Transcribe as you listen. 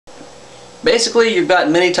Basically, you've got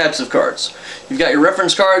many types of cards. You've got your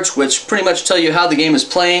reference cards, which pretty much tell you how the game is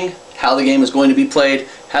playing, how the game is going to be played,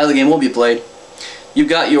 how the game will be played. You've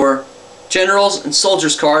got your generals and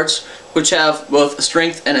soldiers cards, which have both a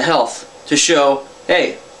strength and a health to show,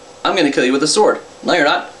 hey, I'm going to kill you with a sword. No, you're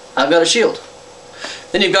not. I've got a shield.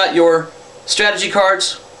 Then you've got your strategy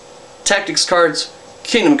cards, tactics cards,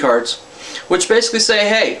 kingdom cards, which basically say,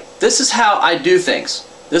 hey, this is how I do things.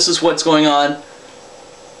 This is what's going on.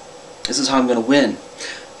 This is how I'm going to win.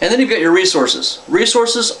 And then you've got your resources.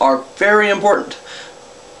 Resources are very important.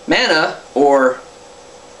 Mana or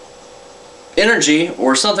energy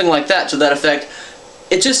or something like that to that effect,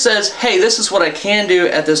 it just says, hey, this is what I can do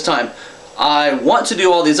at this time. I want to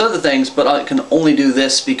do all these other things, but I can only do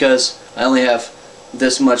this because I only have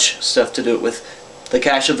this much stuff to do it with the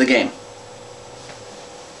cash of the game.